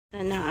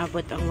Sana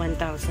abot ang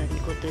 1,000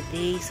 ko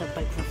today sa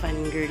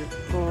pagpa-fangirl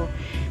ko.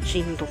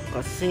 Shindong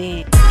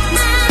kasi.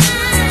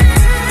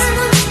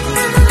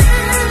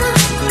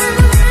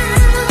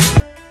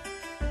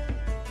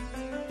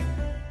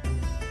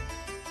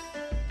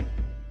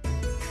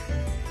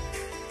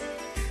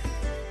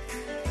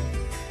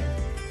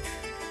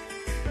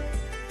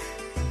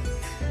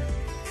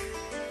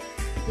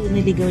 So,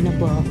 naligaw na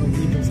po ako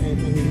dito sa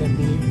Manila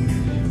Bay.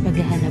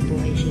 Paghahanap po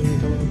ay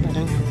Shindong.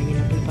 Parang awa niya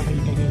na po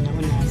ipakita niya na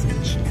kung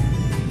nasan siya.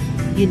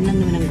 Yun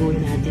lang naman ang goal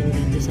natin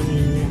dito sa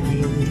Manila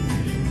ngayong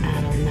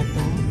araw na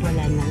to.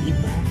 Wala nang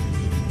iba.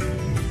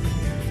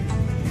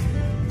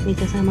 May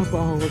kasama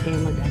po ako. Huwag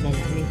kayong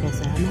mag-alala. May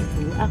kasama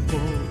po ako.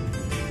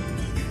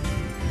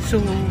 So,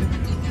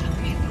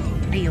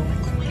 ayun.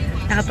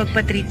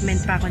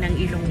 Nakapagpa-treatment pa ako ng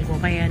ilong ko.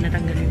 Kaya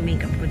natanggal yung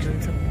makeup ko dun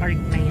sa part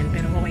na yan.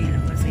 Pero okay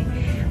lang kasi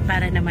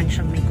para naman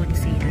siyang may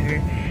concealer.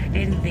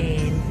 And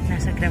then,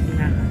 nasa Grab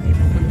nga kami.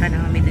 Pupunta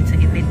na kami dun sa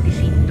event ni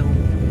Shindong.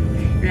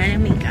 Wala na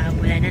makeup,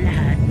 wala na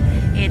lahat.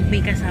 And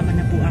may kasama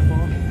na po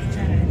ako.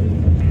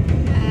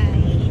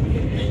 Hi!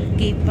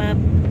 K-pop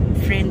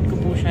friend ko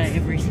po siya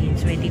ever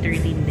since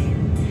 2013 din.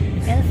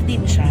 Elf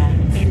din siya.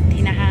 And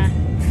ha?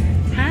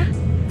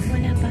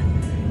 Wala pa.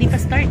 Hindi pa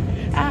start.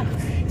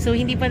 So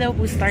hindi pa daw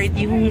po start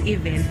yung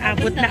event.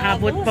 Abot na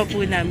abot pa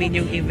po namin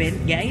yung event,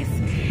 guys.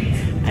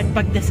 At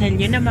pagdasal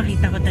nyo na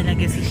makita ko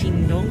talaga si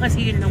Shindong.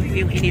 Kasi yun lang po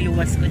yung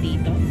iniluwas ko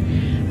dito.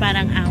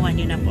 Parang awa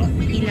nyo na po.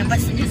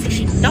 Ilabas nyo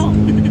si Shindong.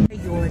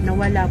 Ayun,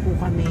 nawala po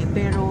kami.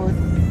 Pero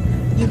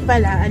yun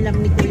pala, alam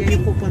ni Kuya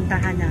yung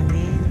pupuntahan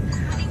namin.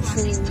 So,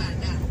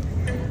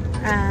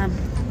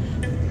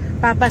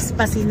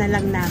 papaspasin na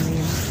lang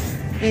namin.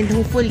 And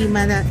hopefully,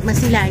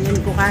 masilayan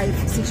ko kahit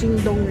si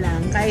Shindong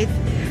lang. Kahit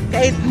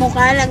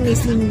mukha lang ni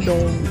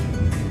Shindong,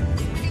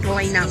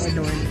 okay na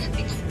ako doon.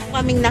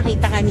 Kaming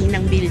nakita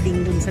kaninang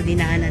building dun sa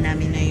dinaanan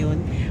namin na yun.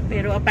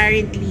 Pero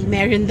apparently,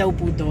 meron daw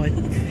po doon.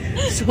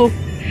 So,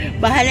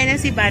 bahala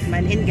na si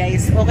Batman. And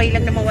guys, okay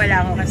lang na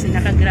mawala ako kasi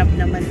nakagrab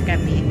naman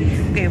kami.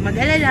 Okay,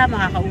 mag-alala,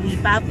 makakauwi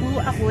pa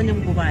po ako ng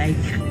buhay.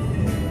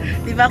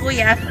 Diba,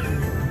 Kuya?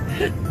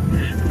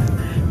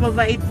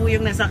 Mabait po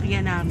yung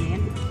nasakyan namin.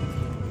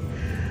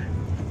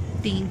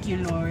 Thank you,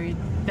 Lord.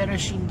 Pero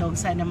Shindong,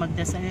 sana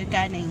magdasal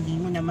ka na hindi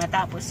mo na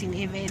matapos yung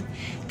event.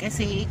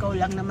 Kasi ikaw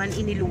lang naman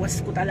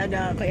iniluwas ko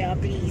talaga. Kaya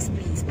please.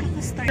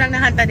 Lang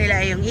nakanta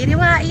nila yung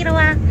iriwa.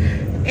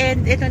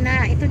 And ito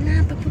na,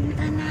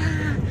 papunta na.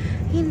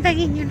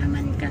 Hintayin nyo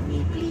naman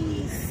kami,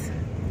 please.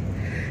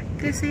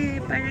 Kasi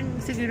parang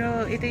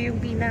siguro ito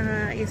yung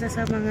isa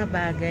sa mga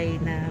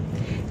bagay na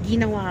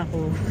ginawa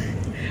ko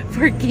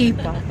for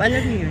K-pop.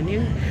 Alam niyo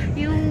yun,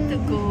 yung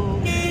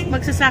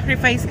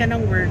magsasacrifice ka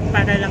ng work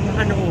para lang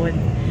makanood.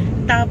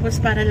 Tapos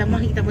para lang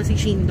makita mo si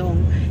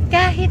Shindong.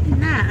 Kahit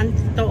na ang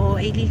totoo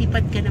ay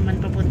lilipad ka naman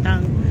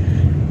papuntang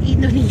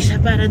Indonesia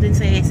para dun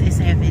sa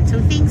SS7.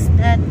 So things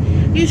that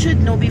you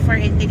should know before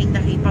entering the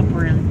K-pop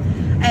world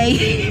ay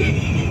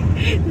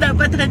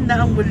dapat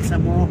handa ang bulsa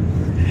mo.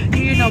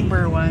 Yun yung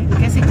number one.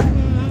 Kasi kung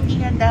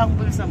hindi handa ang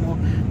bulsa mo,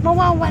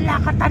 mawawala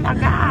ka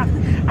talaga.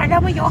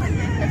 Alam mo yun?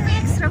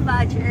 May extra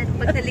budget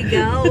pag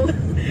naligaw.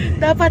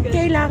 Dapat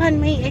kailangan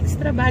may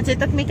extra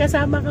budget at may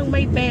kasama kang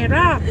may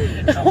pera.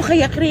 O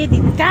kaya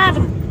credit card.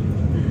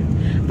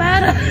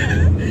 Para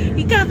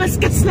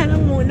ikakaskas na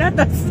lang muna.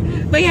 Tapos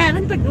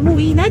bayaran pag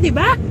umuwi na, di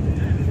ba?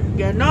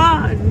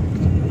 Ganon.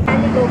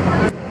 Naligaw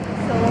pa.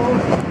 So,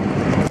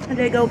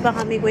 naligaw pa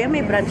kami, Kuya.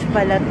 May branch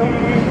pala to.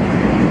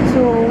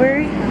 So,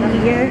 we're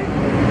here.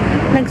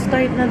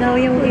 Nag-start na daw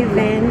yung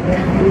event.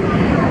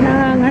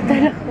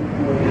 Nangangatal ako.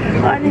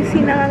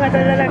 Honestly,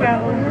 nangangatal talaga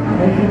ako.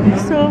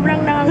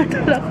 Sobrang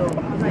nangangatal ako.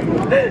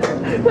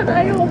 Ba't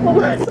ayaw ko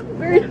pumasok,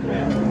 girl?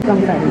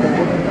 Kang ganda.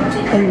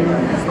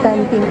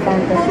 Stamping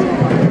fantasy.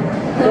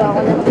 Kaya ako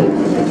ng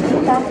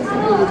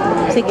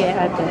sige,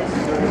 ate.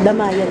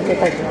 Damayan ko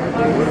pa dyan.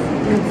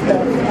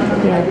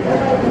 Yan.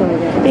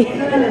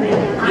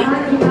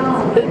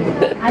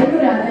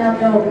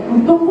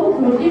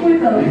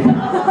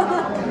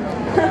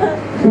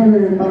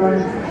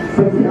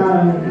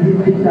 Parang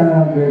hindi siya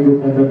very good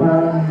na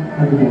parang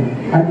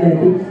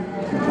athletics,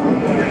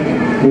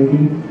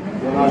 maybe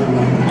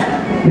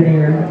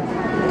prayer.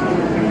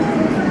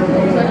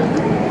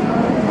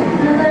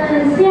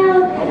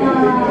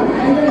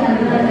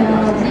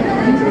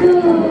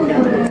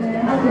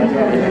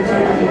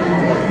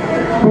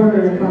 For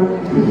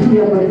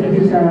siya pa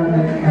hindi siya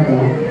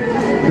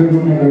very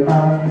good na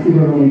parang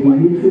siguro maybe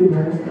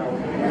YouTuber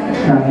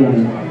sa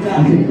akin.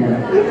 Kasi niya.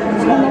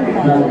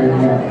 Vlogger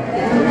niya.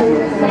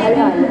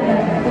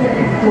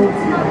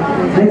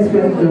 Next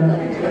question.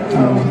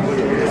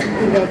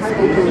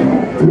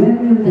 When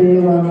will they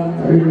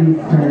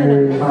release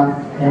her mask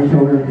and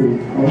show her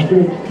face?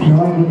 Okay,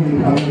 no one will be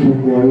coming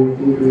before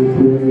to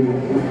release.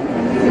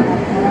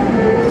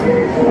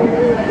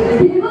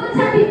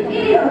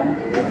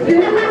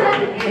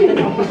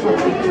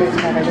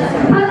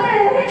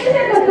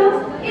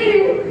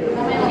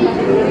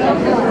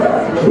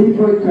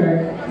 Before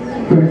church,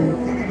 first.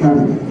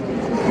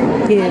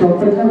 Yeah. So,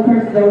 for the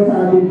first daw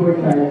sa ating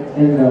portrait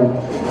and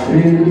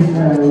release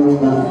na yung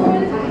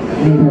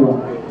nagawa.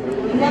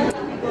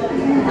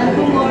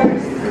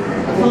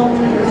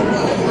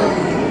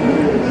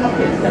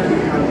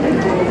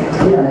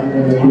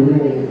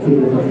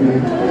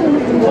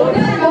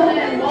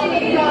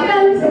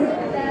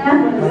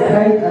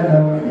 Right,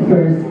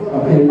 first,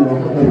 okay, no.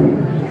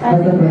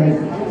 What's the first?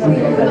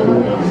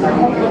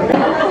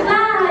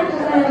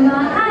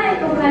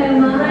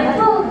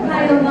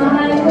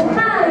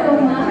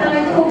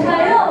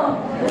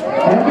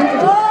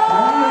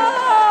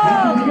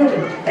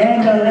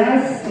 And the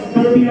last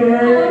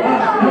Filmora,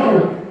 no,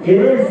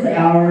 it is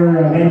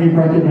our venue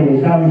for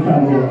today. Shall we?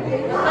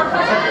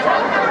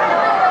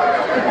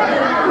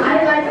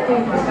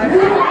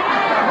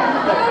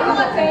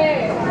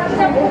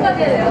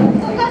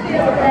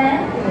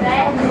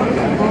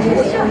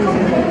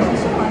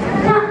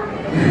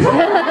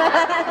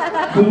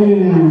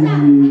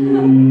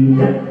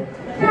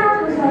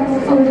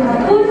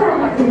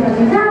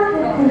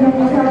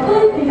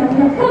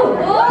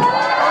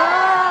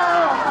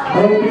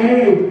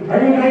 Okay,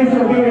 are you guys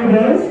okay with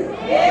this?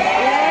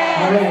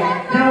 Yeah! Alright,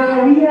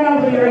 now we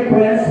have a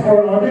request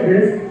for all the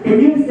girls. Can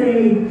you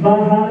say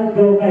mahal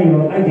ko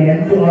kayo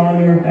again to all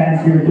your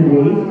fans here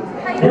today?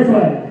 This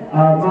one,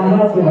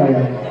 mahal ko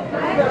kayo.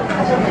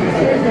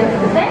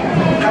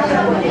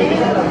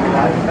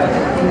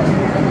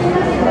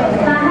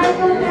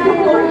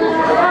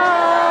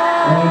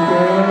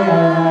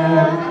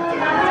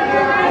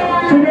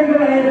 Should I go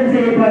ahead and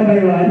say it one by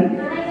one?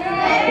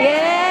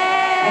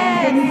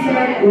 Can we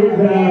start with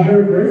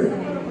her first?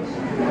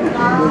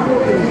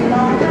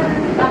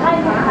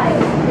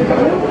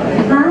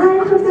 Mahal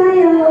ko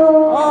kayo.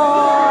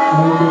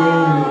 Okay.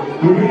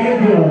 With the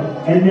angel.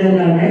 And then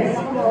next.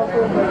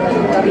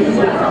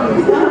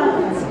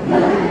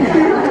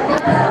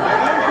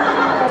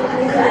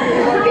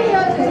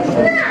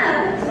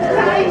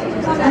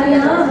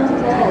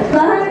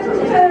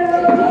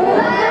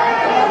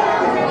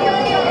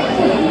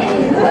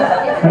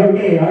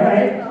 Okay,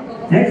 alright.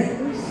 Next.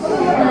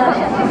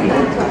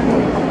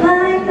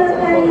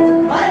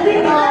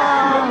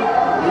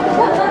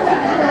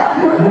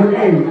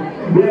 Okay,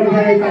 we have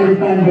very kind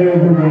standby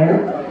over there.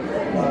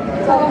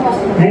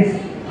 Next.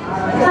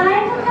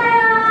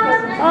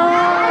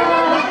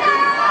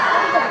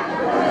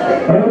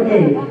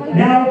 Okay,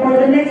 now for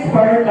the next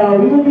part,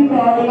 we will be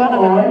calling on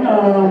one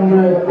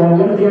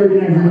of the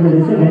organizers of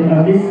this event,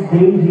 Miss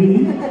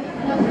Daisy.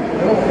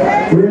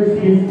 Where's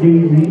Miss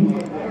Daisy?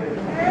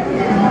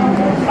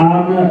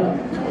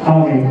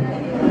 Okay.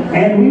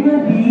 And we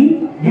will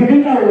be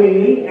giving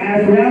away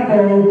as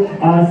raffle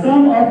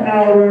some of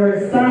our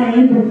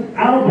signed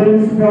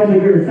albums from the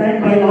girls,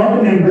 signed by all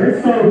the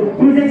members. So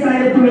who's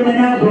excited to win an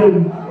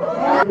album?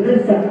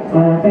 This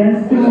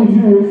fans to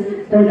use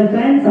for the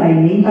fan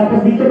signing.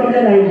 Tapos dito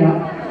magla-line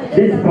up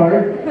this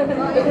part,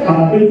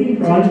 facing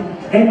front.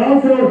 And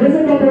also, just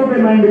a couple of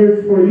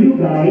reminders for you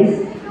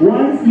guys.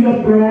 Once you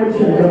approach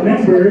the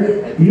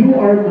members, you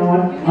are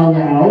not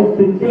allowed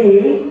to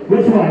take,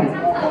 which one?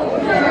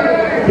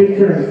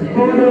 Pictures,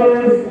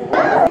 photos.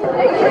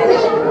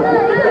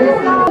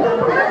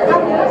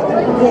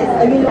 Yes,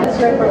 I mean, that's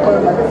right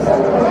performance.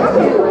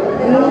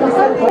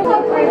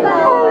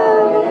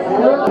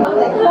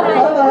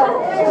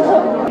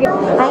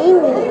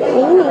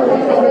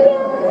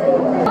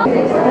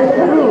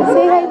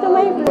 Say hi to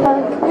my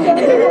vlog. Thank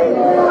you.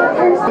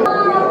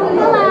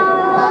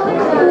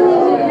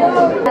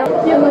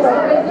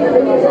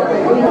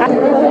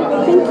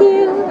 Thank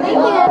you.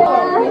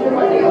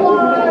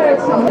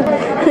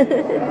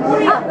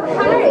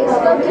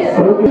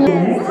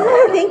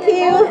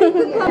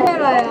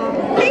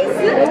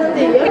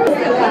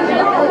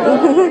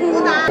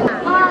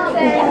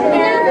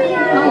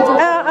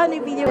 On a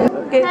video.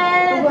 Okay.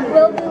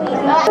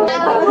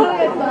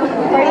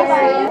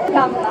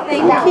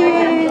 Thank you.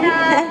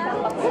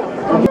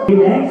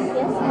 Next.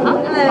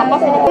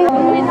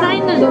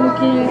 사인을 너무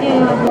길게.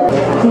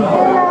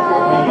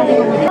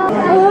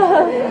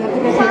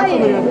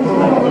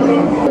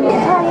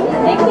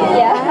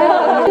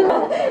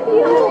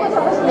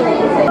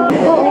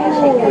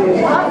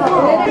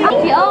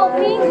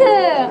 핑크.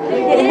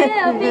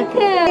 핑크.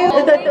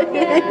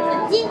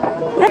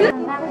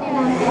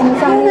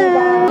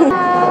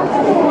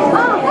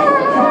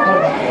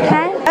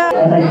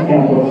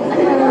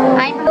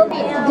 I hope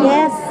it.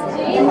 Yes.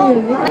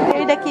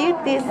 You're the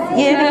cutest.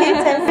 You're the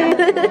cutest.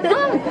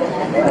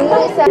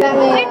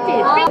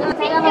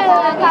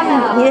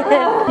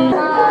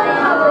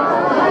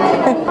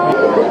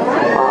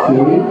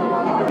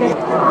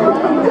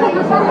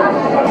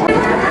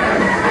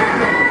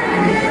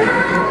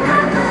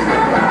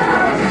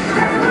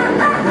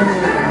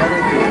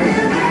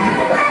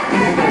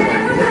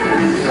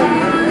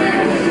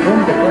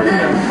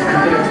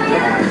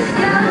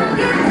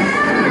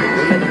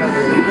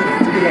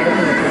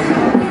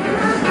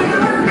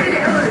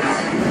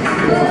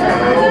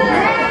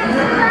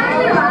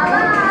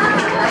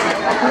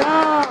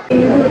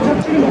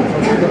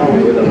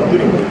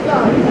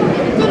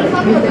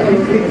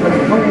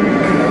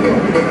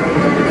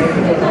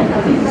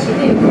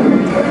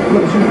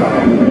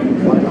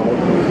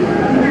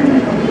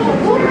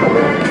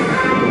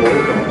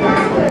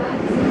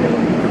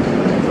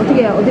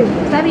 어떻게 해요? 어디?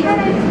 쌀이?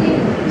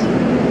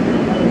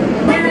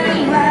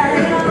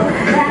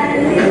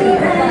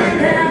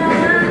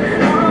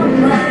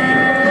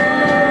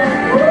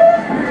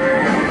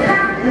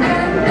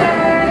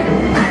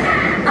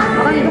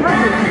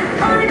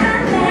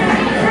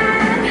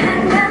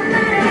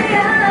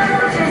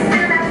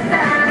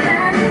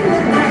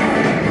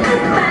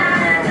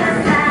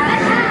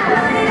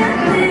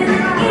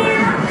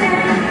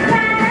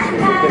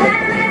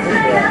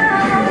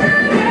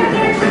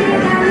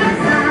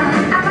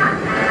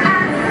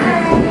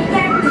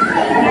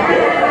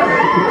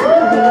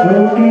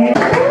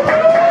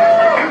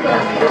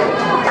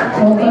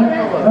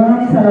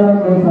 Maraming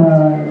salamat po sa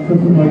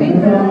susunod. Kasi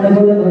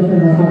nagulat ko siya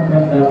na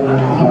sobrang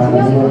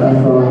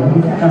so,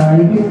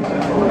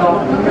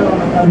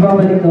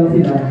 nagbabalik daw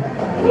sila.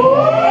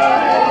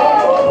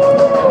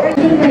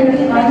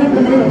 여기 많이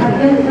분들이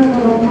바뀌어주셔서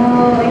너무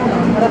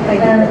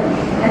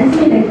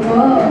안심이 됐고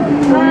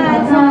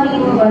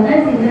감사하고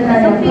만날 수 있는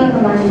날이 앞으로도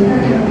많이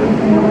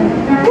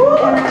있었으면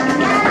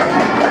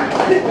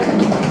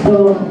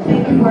So,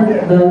 thank you for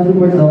the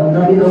support daw.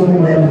 Nabi daw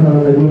po sa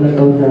nagulat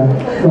daw siya.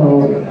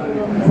 So,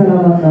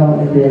 salamat daw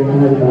and then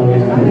mahal daw.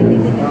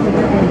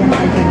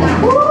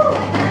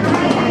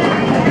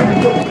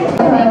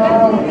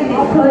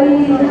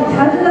 저희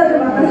자주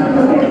만났으면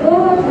좋겠고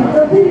또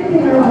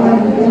필리핀으로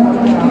가가지고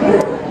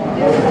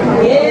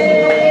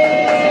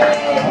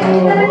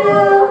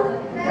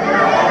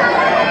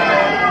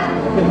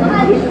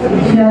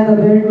She had a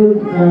very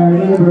good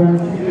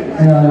remembrance.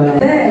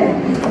 네,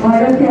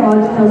 이렇게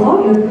와주셔서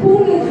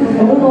포옹해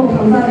주셔서 너무너무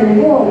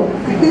감사드리고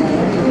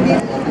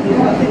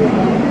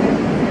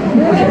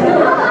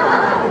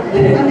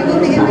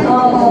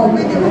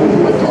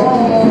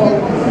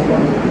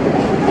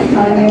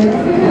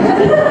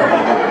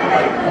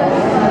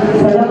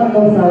Salamat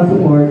daw sa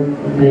support.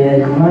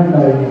 Then, mahal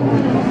daw.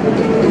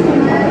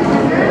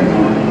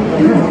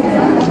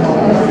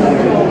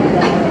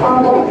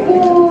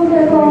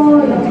 먹고에서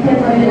이렇게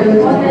저희를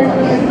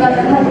응원해주는 시간을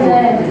하는데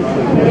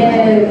되게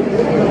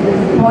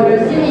더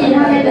열심히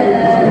하게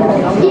되는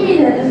힘이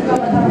되는 것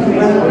같아서 정말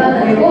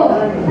감사드리고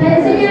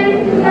열심히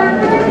하겠습니다.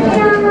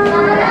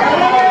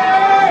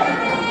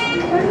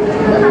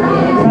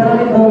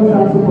 Salamat daw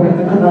sa support.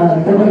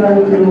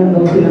 Nagkakaroon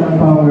daw sila ng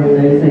power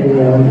dahil sa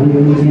inyo.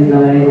 Yung na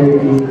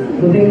energy.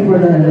 So, thank you for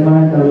the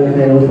mahal daw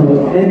kayo.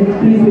 So, and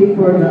please wait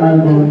for the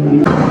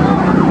album.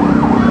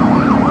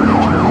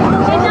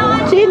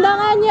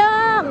 Shindong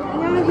anyong!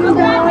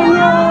 Shindong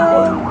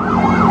anyong!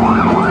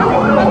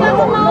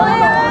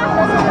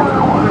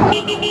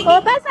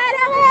 Opa,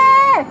 sarang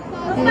eh!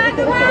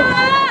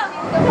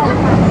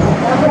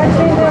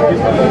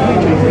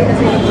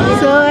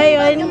 So,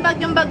 ayun. Yung bag.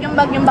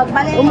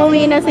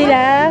 Umuwi na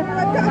sila.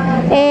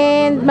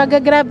 And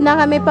magagrab na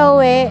kami pa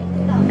uwi.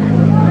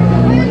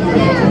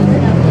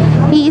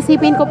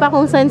 Iisipin ko pa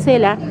kung saan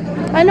sila.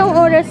 Anong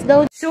oras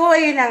daw? So,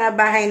 ayun na nga,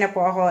 bahay na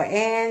po ako.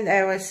 And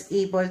I was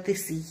able to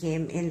see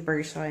him in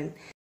person.